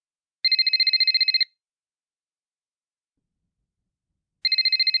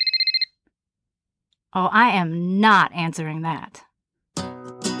Oh, I am not answering that.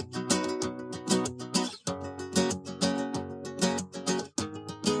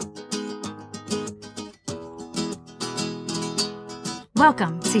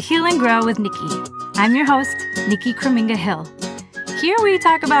 Welcome to Heal and Grow with Nikki. I'm your host, Nikki Kreminga Hill. Here we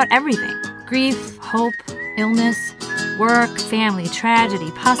talk about everything: grief, hope, illness, work, family,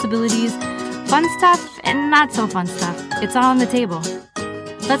 tragedy, possibilities, fun stuff, and not so fun stuff. It's all on the table.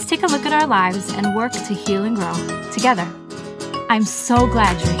 Let's take a look at our lives and work to heal and grow together. I'm so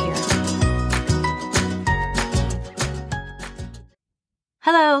glad you're here.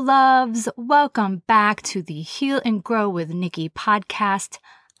 Hello, loves. Welcome back to the Heal and Grow with Nikki podcast.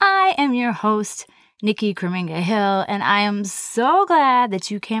 I am your host, Nikki Kreminga Hill, and I am so glad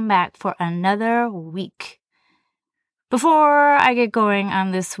that you came back for another week. Before I get going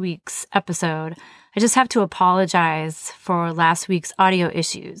on this week's episode, I just have to apologize for last week's audio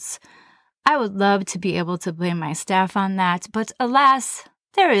issues. I would love to be able to blame my staff on that, but alas,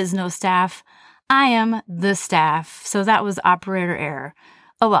 there is no staff. I am the staff, so that was operator error.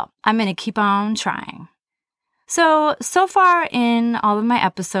 Oh well, I'm going to keep on trying. So far in all of my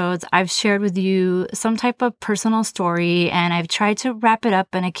episodes, I've shared with you some type of personal story, and I've tried to wrap it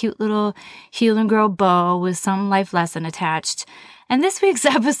up in a cute little heal and grow bow with some life lesson attached. And this week's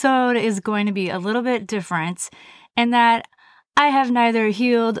episode is going to be a little bit different in that I have neither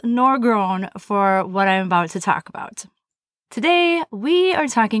healed nor grown for what I'm about to talk about. Today, we are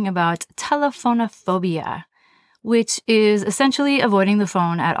talking about telephonophobia, which is essentially avoiding the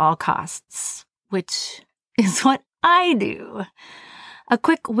phone at all costs, which is what I do. A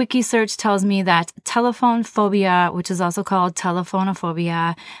quick wiki search tells me that telephone phobia, which is also called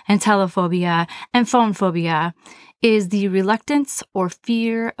telephonophobia and telephobia and phone phobia, is the reluctance or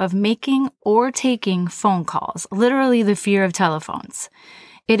fear of making or taking phone calls, literally the fear of telephones.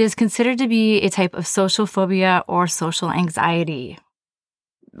 It is considered to be a type of social phobia or social anxiety.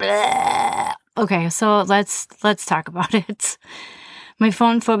 Blah. Okay, so let's talk about it. My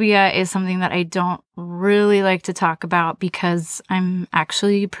phone phobia is something that I don't really like to talk about because I'm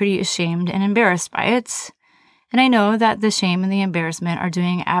actually pretty ashamed and embarrassed by it. And I know that the shame and the embarrassment are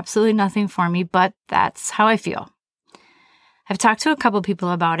doing absolutely nothing for me, but that's how I feel. I've talked to a couple people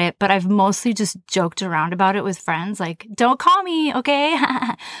about it, but I've mostly just joked around about it with friends, like, don't call me, okay?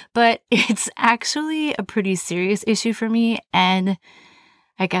 But it's actually a pretty serious issue for me, and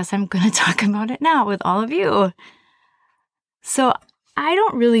I guess I'm going to talk about it now with all of you. So I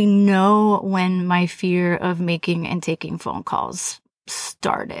don't really know when my fear of making and taking phone calls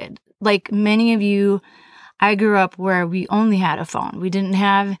started. Like many of you, I grew up where we only had a phone. We didn't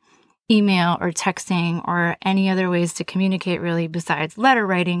have email or texting or any other ways to communicate really besides letter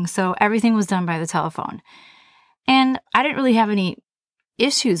writing, so everything was done by the telephone. And I didn't really have any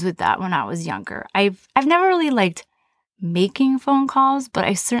issues with that when I was younger. I've never really liked making phone calls, but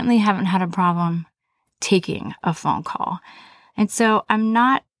I certainly haven't had a problem taking a phone call. And so I'm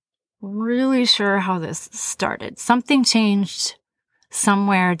not really sure how this started. Something changed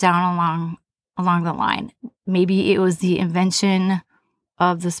somewhere down along the line. Maybe it was the invention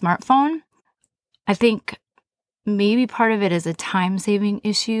of the smartphone. I think maybe part of it is a time-saving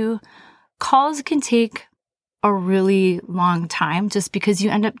issue. Calls can take a really long time just because you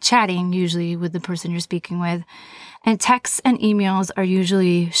end up chatting usually with the person you're speaking with. And texts and emails are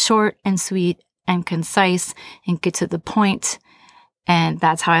usually short and sweet and concise and get to the point. And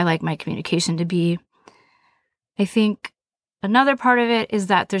that's how I like my communication to be. I think another part of it is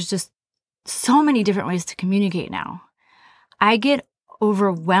that there's just so many different ways to communicate now. I get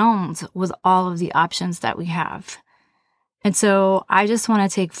overwhelmed with all of the options that we have. And so I just want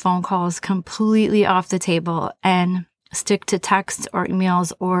to take phone calls completely off the table and stick to text or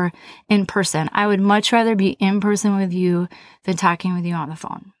emails or in person. I would much rather be in person with you than talking with you on the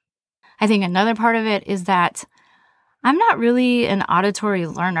phone. I think another part of it is that I'm not really an auditory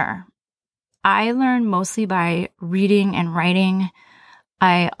learner. I learn mostly by reading and writing.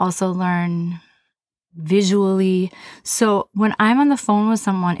 I also learn visually. So when I'm on the phone with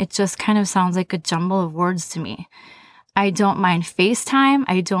someone, it just kind of sounds like a jumble of words to me. I don't mind FaceTime.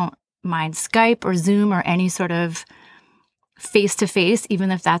 I don't mind Skype or Zoom or any sort of face-to-face, even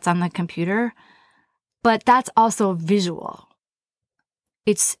if that's on the computer. But that's also visual.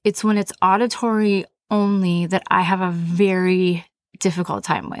 It's when it's auditory only that I have a very difficult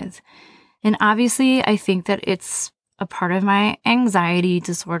time with. And obviously, I think that it's a part of my anxiety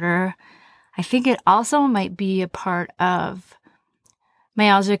disorder. I think it also might be a part of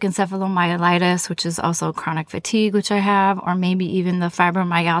myalgic encephalomyelitis, which is also chronic fatigue, which I have, or maybe even the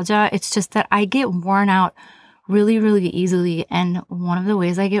fibromyalgia. It's just that I get worn out really, really easily. And one of the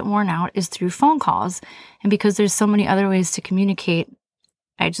ways I get worn out is through phone calls. And because there's so many other ways to communicate,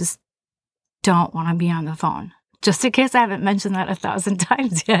 I just don't want to be on the phone. Just in case I haven't mentioned that 1,000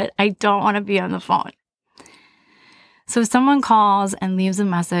 times yet, I don't want to be on the phone. So if someone calls and leaves a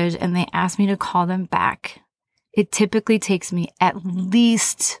message and they ask me to call them back, it typically takes me at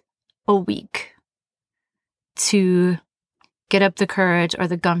least a week to get up the courage or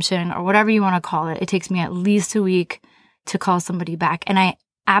the gumption or whatever you want to call it. It takes me at least a week to call somebody back. And I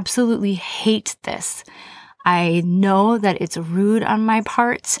absolutely hate this. I know that it's rude on my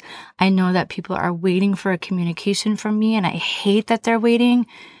part. I know that people are waiting for a communication from me, and I hate that they're waiting.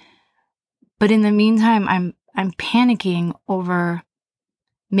 But in the meantime, I'm panicking over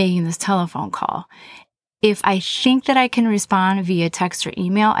making this telephone call. If I think that I can respond via text or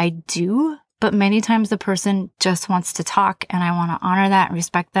email, I do. But many times the person just wants to talk, and I want to honor that and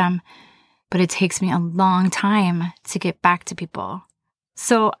respect them. But it takes me a long time to get back to people.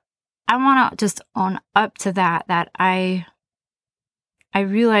 So I want to just own up to that I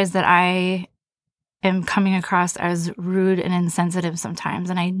realize that I am coming across as rude and insensitive sometimes,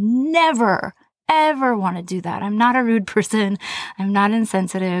 and I never, ever want to do that. I'm not a rude person. I'm not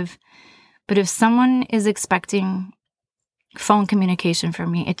insensitive. But if someone is expecting phone communication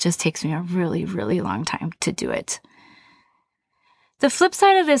from me, it just takes me a really, really long time to do it. The flip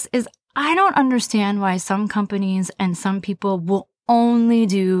side of this is I don't understand why some companies and some people will only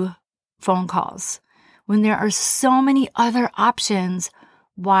do phone calls. When there are so many other options,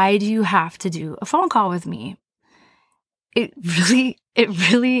 why do you have to do a phone call with me? It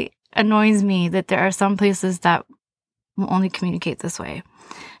really annoys me that there are some places that will only communicate this way.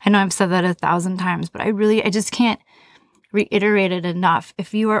 I know I've said that 1,000 times, but I just can't reiterate it enough.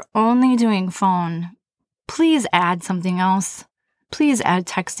 If you are only doing phone, please add something else. Please add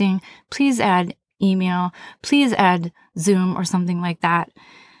texting. Please add email. Please add Zoom or something like that.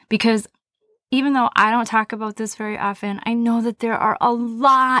 Because even though I don't talk about this very often, I know that there are a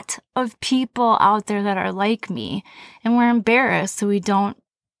lot of people out there that are like me, and we're embarrassed, so we don't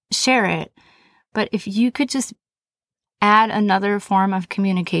share it. But if you could just add another form of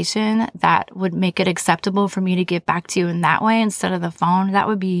communication that would make it acceptable for me to get back to you in that way instead of the phone, that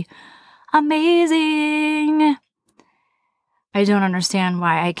would be amazing. I don't understand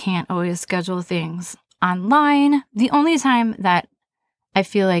why I can't always schedule things online. The only time that I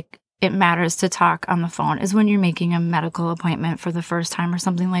feel like it matters to talk on the phone is when you're making a medical appointment for the first time or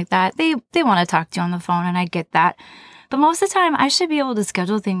something like that. They want to talk to you on the phone, and I get that. But most of the time, I should be able to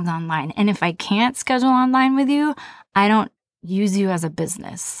schedule things online. And if I can't schedule online with you, I don't use you as a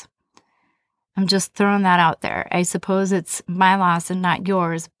business. I'm just throwing that out there. I suppose it's my loss and not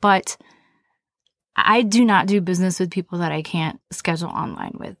yours, but I do not do business with people that I can't schedule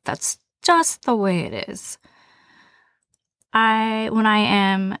online with. That's just the way it is. When I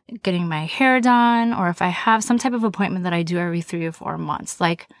am getting my hair done, or if I have some type of appointment that I do every 3 or 4 months,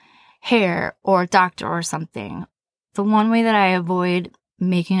 like hair or doctor or something, the one way that I avoid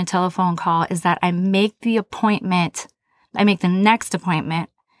making a telephone call is that I make the next appointment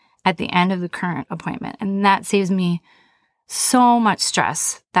at the end of the current appointment. And that saves me so much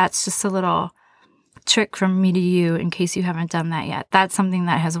stress. That's just a little trick from me to you in case you haven't done that yet. That's something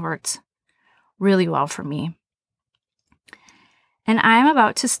that has worked really well for me. And I'm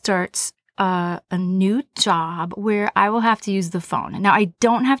about to start a new job where I will have to use the phone. Now, I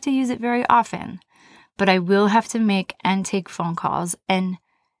don't have to use it very often, but I will have to make and take phone calls, and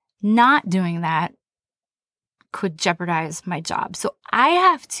not doing that could jeopardize my job. So I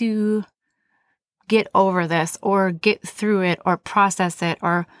have to get over this or get through it or process it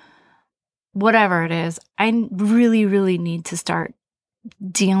or whatever it is. I really, really need to start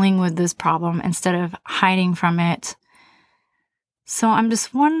dealing with this problem instead of hiding from it. So I'm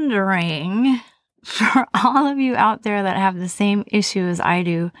just wondering, for all of you out there that have the same issue as I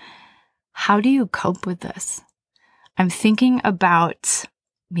do, how do you cope with this? I'm thinking about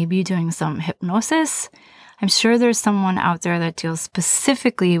maybe doing some hypnosis. I'm sure there's someone out there that deals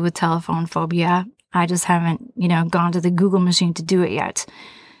specifically with telephonophobia. I just haven't, gone to the Google machine to do it yet.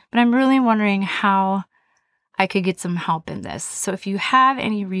 But I'm really wondering how I could get some help in this. So if you have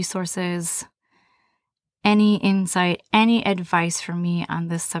any resources, any insight, any advice for me on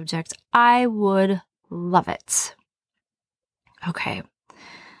this subject, I would love it. Okay.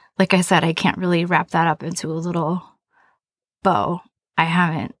 Like I said, I can't really wrap that up into a little bow. I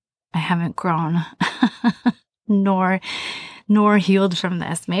haven't grown nor healed from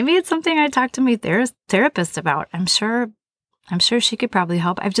this. Maybe it's something I talk to my therapist about. I'm sure she could probably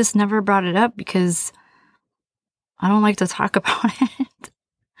help. I've just never brought it up because I don't like to talk about it.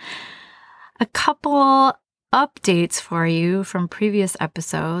 A couple updates for you from previous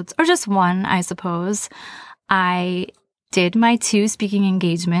episodes, or just one, I suppose. I did my 2 speaking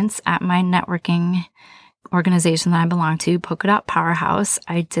engagements at my networking organization that I belong to, Polka Dot Powerhouse.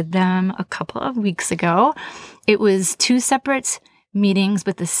 I did them a couple of weeks ago. It was 2 separate meetings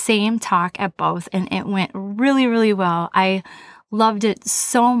with the same talk at both, and it went really, really well. I loved it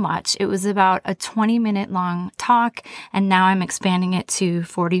so much. It was about a 20-minute long talk, and now I'm expanding it to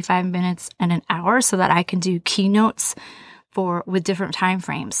 45 minutes and an hour so that I can do keynotes with different time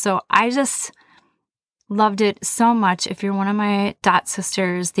frames. So I just loved it so much. If you're one of my Dot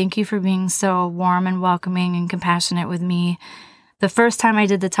sisters, thank you for being so warm and welcoming and compassionate with me. The first time I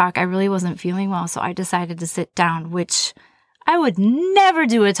did the talk, I really wasn't feeling well, so I decided to sit down, which I would never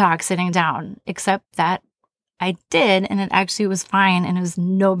do a talk sitting down, except that I did, and it actually was fine, and it was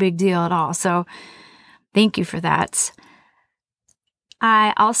no big deal at all. So thank you for that.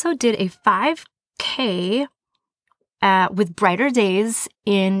 I also did a 5K with Brighter Days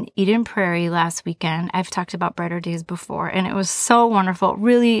in Eden Prairie last weekend. I've talked about Brighter Days before, and it was so wonderful.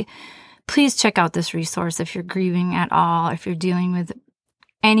 Really, please check out this resource if you're grieving at all, if you're dealing with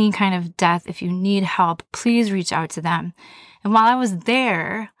any kind of death, if you need help, please reach out to them. And while I was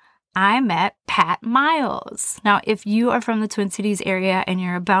there, I met Pat Miles. Now, if you are from the Twin Cities area and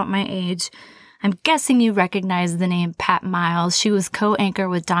you're about my age, I'm guessing you recognize the name Pat Miles. She was co-anchor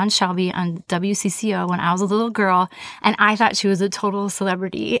with Don Shelby on WCCO when I was a little girl, and I thought she was a total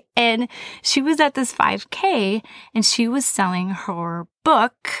celebrity. And she was at this 5K, and she was selling her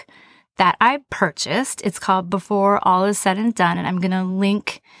book that I purchased. It's called Before All Is Said and Done, and I'm going to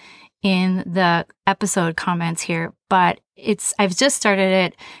link in the episode comments here, but I've just started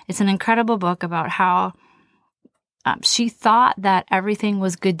it. It's an incredible book about how she thought that everything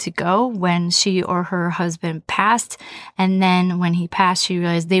was good to go when she or her husband passed, and then when he passed, she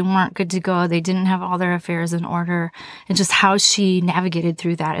realized they weren't good to go. They didn't have all their affairs in order, and just how she navigated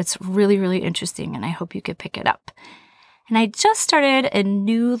through that. It's really, really interesting, and I hope you could pick it up. And I just started a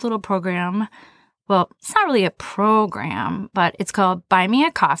new little program. Well, it's not really a program, but it's called Buy Me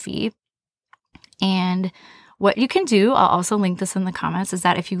a Coffee. And what you can do, I'll also link this in the comments, is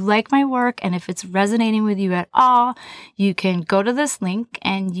that if you like my work and if it's resonating with you at all, you can go to this link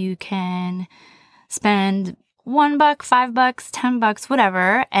and you can spend $1, $5, $10,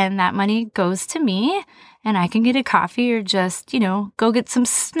 whatever, and that money goes to me and I can get a coffee or just, go get some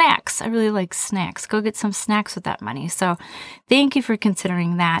snacks. I really like snacks. Go get some snacks with that money. So thank you for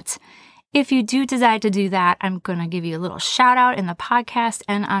considering that. If you do decide to do that, I'm going to give you a little shout out in the podcast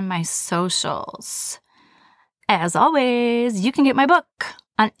and on my socials. As always, you can get my book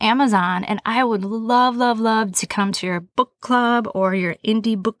on Amazon, and I would love, love, love to come to your book club or your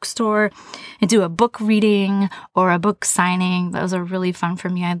indie bookstore and do a book reading or a book signing. Those are really fun for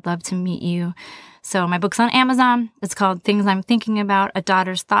me. I'd love to meet you. So my book's on Amazon. It's called Things I'm Thinking About, A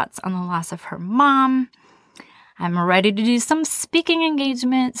Daughter's Thoughts on the Loss of Her Mom. I'm ready to do some speaking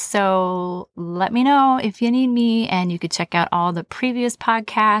engagements, so let me know if you need me, and you could check out all the previous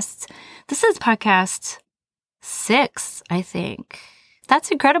podcasts. This is podcast 6, I think. That's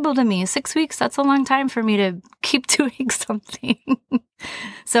incredible to me. 6 weeks, that's a long time for me to keep doing something.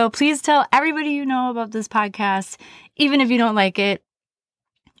 So please tell everybody you know about this podcast, even if you don't like it.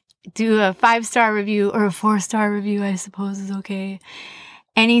 Do a 5-star review or a 4-star review, I suppose is okay.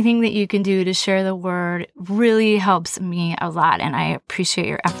 Anything that you can do to share the word really helps me a lot, and I appreciate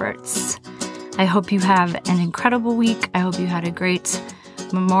your efforts. I hope you have an incredible week. I hope you had a great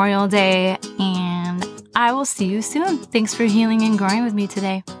Memorial Day, and I will see you soon. Thanks for healing and growing with me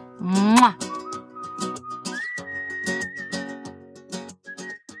today. Mwah!